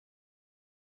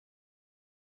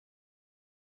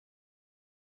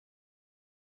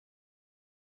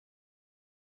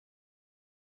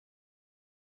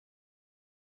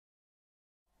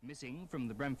Missing from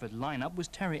the Brentford lineup was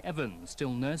Terry Evans,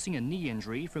 still nursing a knee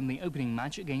injury from the opening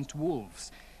match against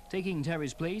Wolves. Taking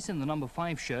Terry's place in the number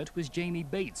 5 shirt was Jamie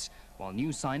Bates, while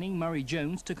new signing Murray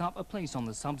Jones took up a place on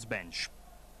the subs bench.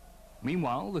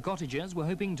 Meanwhile, the Cottagers were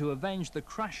hoping to avenge the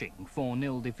crashing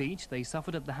 4-0 defeat they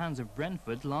suffered at the hands of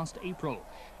Brentford last April.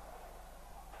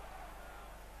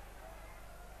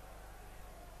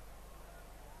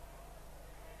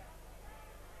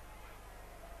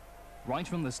 Right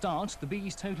from the start, the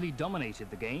Bees totally dominated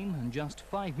the game, and just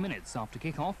 5 minutes after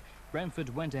kick-off,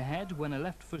 Brentford went ahead when a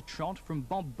left-foot shot from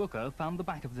Bob Booker found the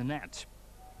back of the net.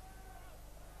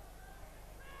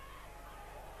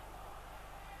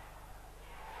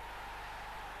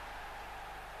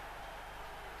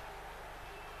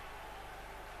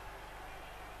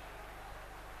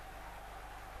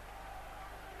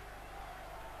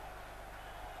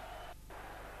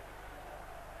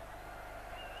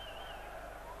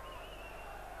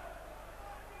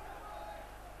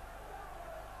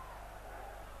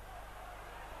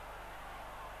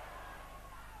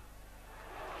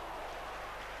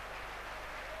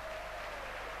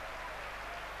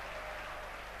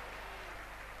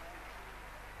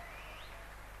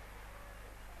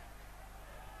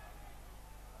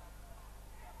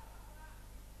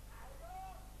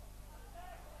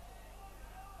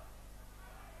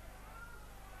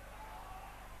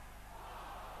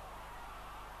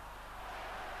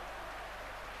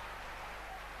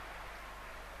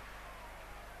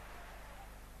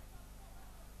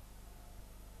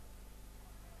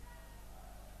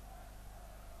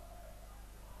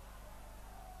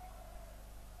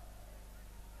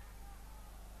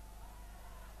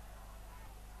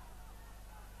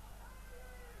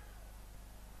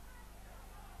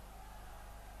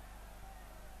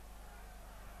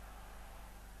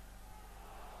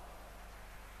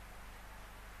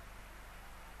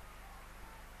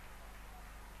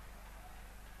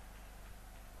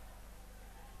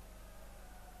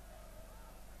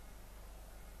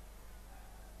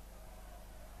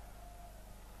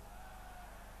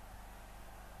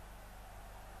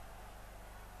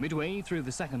 Midway through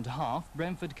the second half,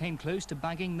 Brentford came close to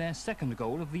bagging their second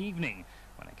goal of the evening,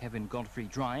 when a Kevin Godfrey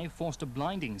drive forced a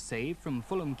blinding save from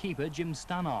Fulham keeper Jim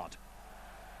Stannard.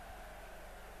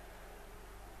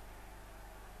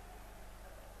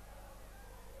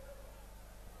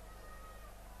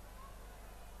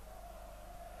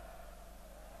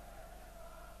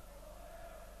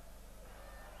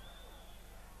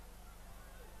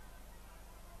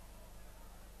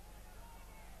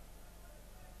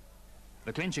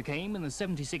 The clincher came in the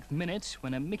 76th minute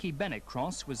when a Mickey Bennett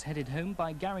cross was headed home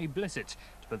by Gary Blissett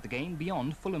to put the game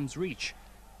beyond Fulham's reach.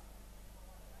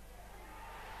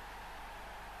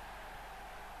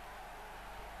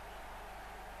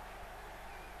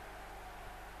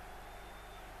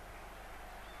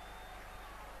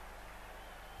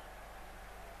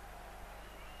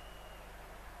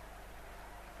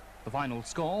 The final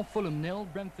score, Fulham 0,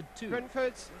 Brentford 2.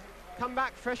 Brentford's come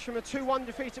back fresh from a 2-1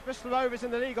 defeat at Bristol Rovers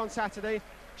in the league on Saturday,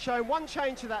 showing one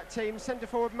change to that team. Centre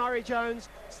forward Murray Jones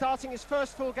starting his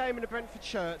first full game in a Brentford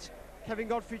shirt. Kevin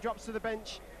Godfrey drops to the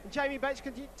bench, and Jamie Bates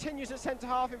continues at centre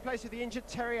half in place of the injured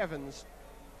Terry Evans.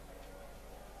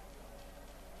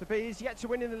 The Bees yet to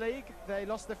win in the league. They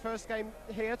lost their first game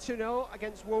here 2-0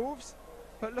 against Wolves,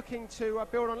 but looking to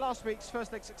build on last week's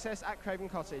first leg success at Craven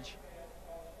Cottage.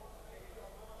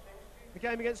 The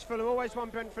game against Fulham, always one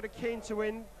Brentford are keen to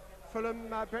win.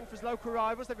 Fulham, Brentford's local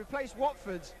rivals. They've replaced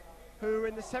Watford, who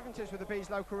in the 70s were the Bees'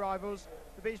 local rivals.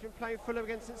 The Bees have been playing Fulham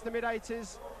again since the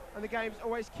mid-80s, and the game's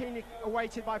always keenly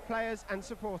awaited by players and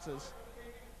supporters.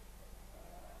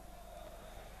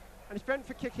 And it's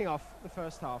Brentford kicking off the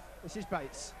first half. This is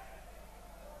Bates.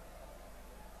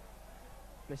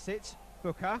 Blissett,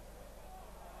 Booker,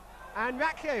 and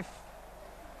Ratcliffe.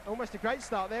 Almost a great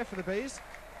start there for the Bees.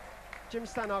 Jim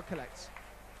Stannard collects.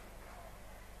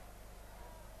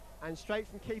 And straight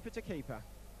from keeper to keeper.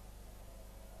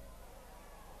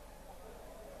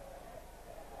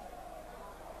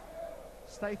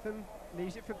 Statham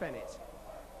leaves it for Bennett.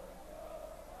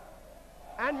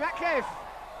 And Ratcliffe!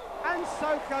 And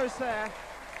so close there.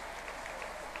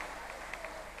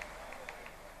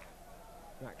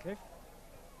 Ratcliffe.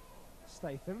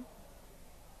 Statham.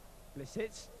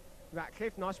 Blissett.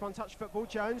 Ratcliffe, nice one-touch football.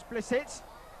 Jones, Blissett.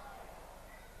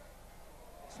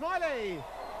 Smiley!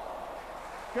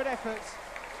 Good effort.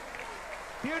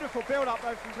 Beautiful build-up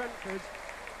though from Brentford.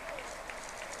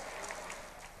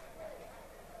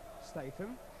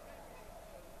 Statham.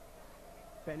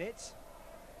 Bennett.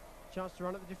 Chance to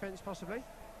run at the defence possibly.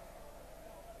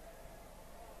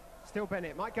 Still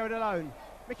Bennett, might go it alone.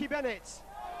 Mickey Bennett.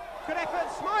 Good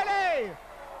effort, Smiley!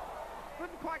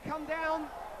 couldn't quite come down.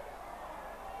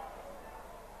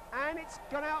 And it's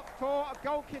gone out for a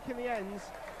goal kick in the end.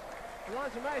 The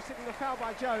linesman may have signalled the foul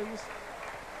by Jones.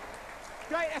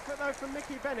 Great effort though from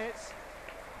Mickey Bennett.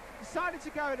 Decided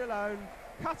to go it alone,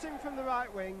 cut him from the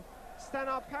right wing.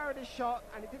 Stannard parried his shot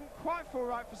and it didn't quite fall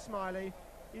right for Smiley,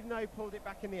 even though he pulled it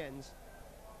back in the end.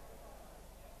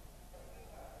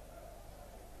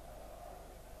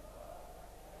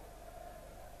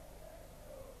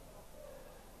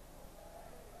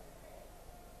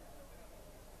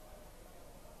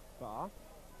 Barr,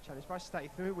 challenged by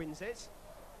Statham, who wins it.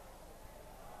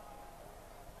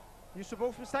 Useful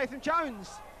ball from Statham. Jones.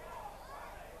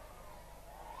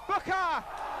 Booker!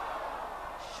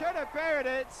 Should have buried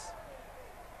it.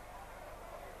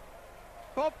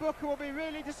 Bob Booker will be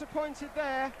really disappointed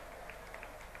there.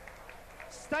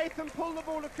 Statham pulled the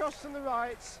ball across from the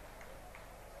right.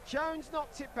 Jones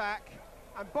knocked it back.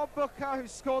 And Bob Booker, who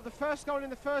scored the first goal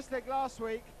in the first leg last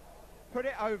week, put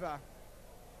it over.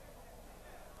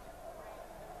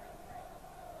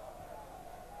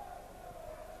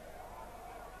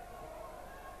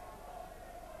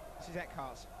 This is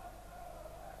Eckhart.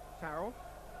 Farrell.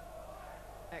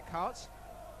 Eckhart.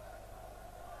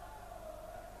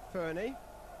 Fernie.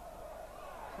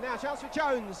 Now chance for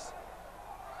Jones.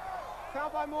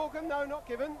 Foul by Morgan, no, not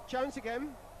given. Jones again.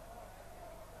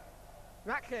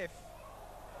 Ratcliffe.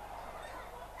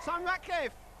 Simon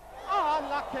Ratcliffe. Oh,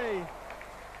 unlucky.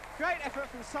 Great effort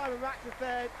from Simon Ratcliffe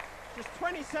there. Just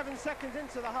 27 seconds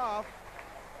into the half.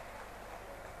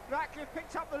 Ratcliffe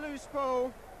picked up the loose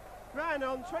ball, ran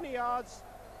on 20 yards,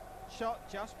 shot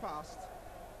just past.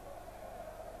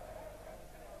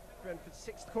 Brentford's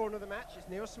sixth corner of the match. It's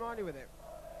Neil Smiley with it.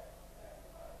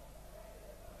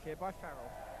 Cleared by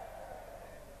Farrell.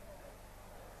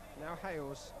 Now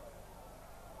Hales.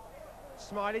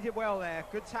 Smiley did well there.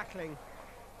 Good tackling.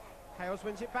 Hales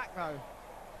wins it back though.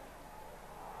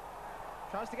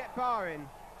 Tries to get Barr in.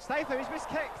 Statham, he's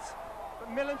miskicked.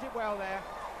 But Millen did well there.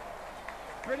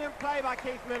 Brilliant play by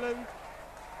Keith Millen.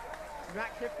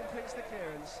 Ratcliffe completes the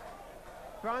clearance.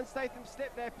 Brian Statham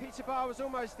slipped there. Peter Barr was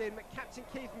almost in, but Captain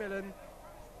Keith Millen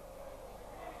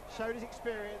showed his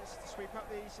experience to sweep up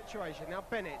the situation. Now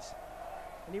Bennett,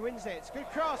 and he wins it. Good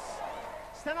cross.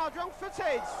 Stannard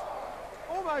wrong-footed.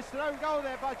 Almost an own goal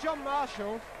there by John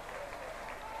Marshall.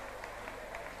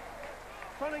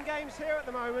 Fun and games here at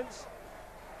the moment.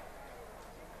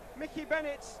 Mickey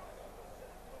Bennett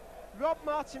robbed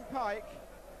Martin Pike,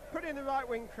 put in the right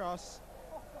wing cross,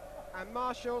 and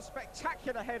Marshall,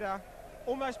 spectacular header,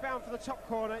 almost bound for the top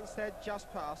corner, instead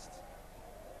just past.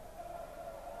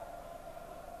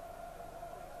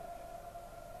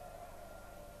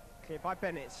 Cleared by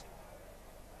Bennett.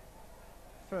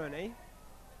 Fernie.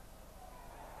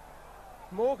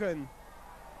 Morgan.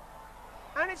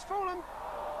 And it's fallen.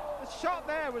 The shot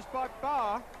there was by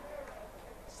Barr.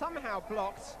 Somehow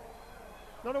blocked.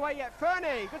 Not away yet.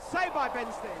 Fernie. Good save by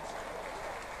Benstead.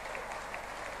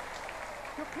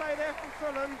 Good play there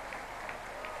from Fulham.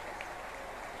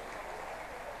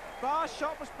 Barr's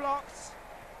shot was blocked.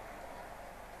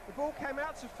 The ball came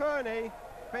out to Fernie.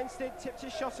 Benstead tipped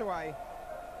his shot away.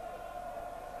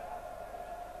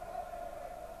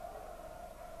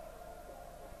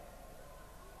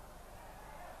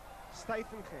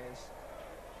 Statham clears.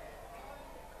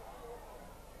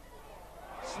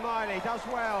 Smiley does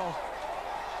well.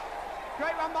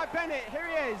 Great run by Bennett. Here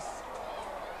he is.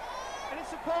 And in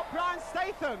support, Brian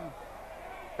Statham.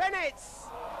 Bennett.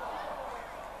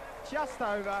 Just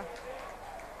over.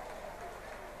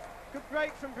 Good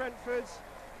break from Brentford.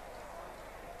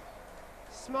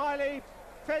 Smiley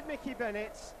fed Mickey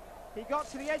Bennett. He got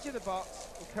to the edge of the box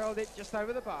and curled it just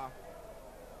over the bar.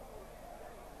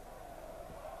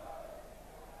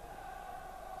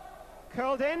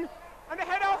 Curled in, and a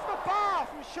head off the bar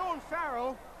from Sean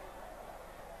Farrell.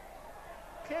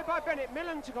 Cleared by Bennett.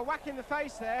 Millen took a whack in the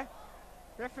face there.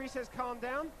 Referee says calm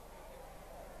down.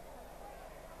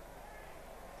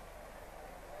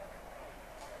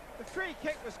 The free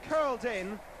kick was curled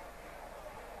in,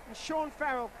 and Sean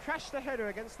Farrell crashed the header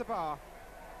against the bar.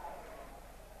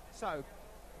 So,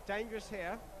 dangerous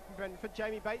here from Brentford.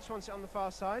 Jamie Bates wants it on the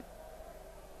far side.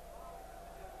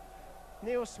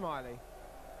 Neil Smiley.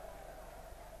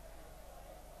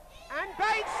 And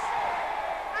Bates!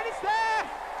 And it's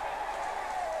there!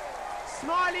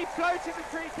 Smiley floated the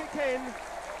free kick in.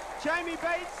 Jamie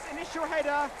Bates, initial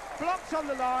header, blocked on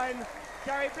the line.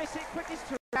 Gary Bissett, quickest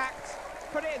to react,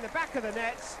 put it in the back of the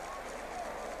net.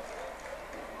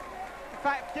 In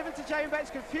fact, given to Jamie Bates,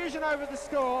 confusion over the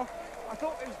score. I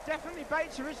thought it was definitely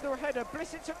Bates' original header.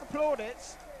 Blissett took the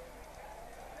plaudits.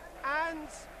 And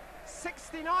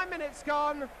 69 minutes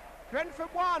gone.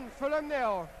 Brentford 1, Fulham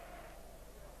 0.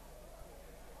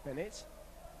 Bennett.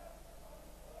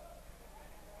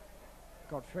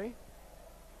 Godfrey.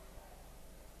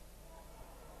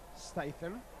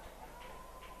 Statham.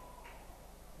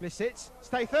 Blissett.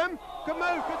 Statham. Good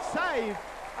move, good save.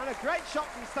 And a great shot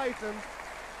from Statham.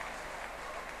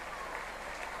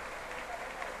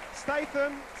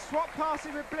 Statham swapped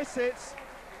passes with Blissett.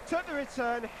 Took the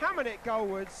return, hammered it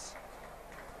goalwards.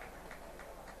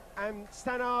 And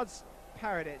Stannard's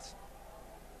parried it.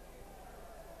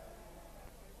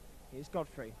 Here's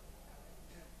Godfrey.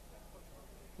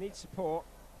 Needs support.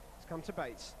 It's come to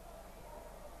Bates.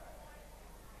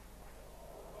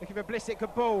 Looking for Blissett,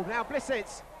 good ball. Now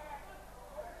Blissett.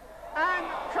 And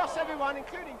across everyone,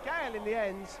 including Gale in the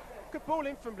end. Good ball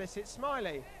in from Blissett.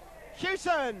 Smiley.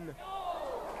 Hewson.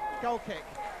 Goal kick.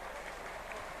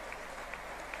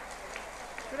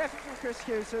 Good effort from Chris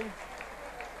Hewson.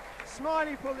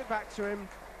 Smiley pulled it back to him.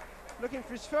 Looking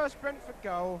for his first Brentford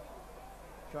goal.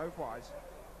 Drove wide.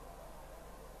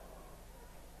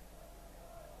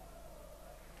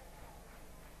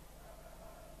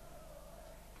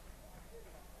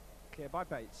 Clear by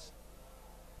Bates.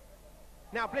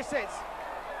 Now Blissett.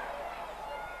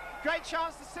 Great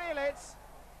chance to seal it.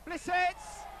 Blissett.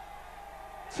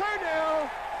 2-0.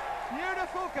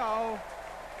 Beautiful goal.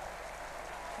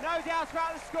 No doubt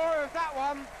about the score of that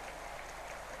one.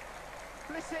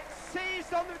 Blissett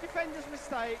seized on the defender's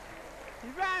mistake. He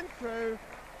ran through,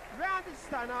 rounded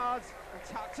Stannard and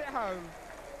tucked it home.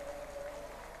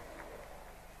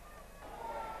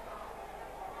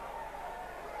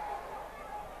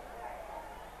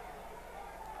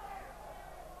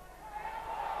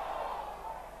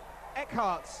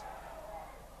 Eckhart.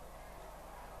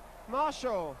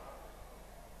 Marshall.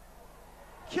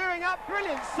 Queuing up,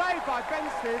 brilliant save by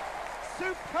Benstead.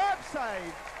 Superb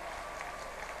save.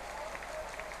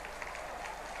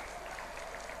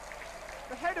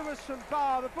 The header was from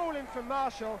Barr, the ball in from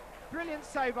Marshall. Brilliant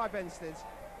save by Benstead.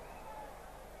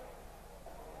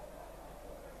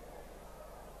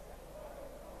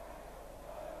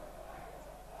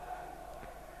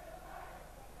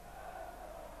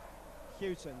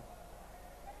 Hewson.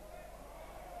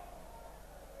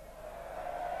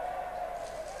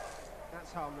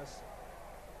 That's harmless.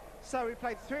 So we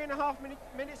played 3.5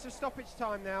 minutes of stoppage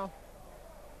time now.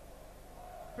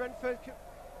 Brentford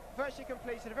virtually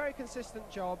completed a very consistent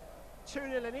job.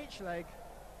 2-0 in each leg.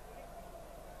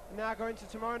 Now going to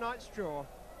tomorrow night's draw.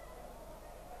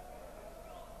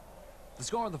 The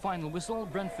score of the final whistle,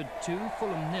 Brentford 2,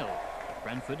 Fulham 0.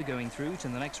 Brentford going through to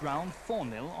the next round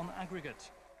 4-0 on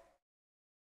aggregate.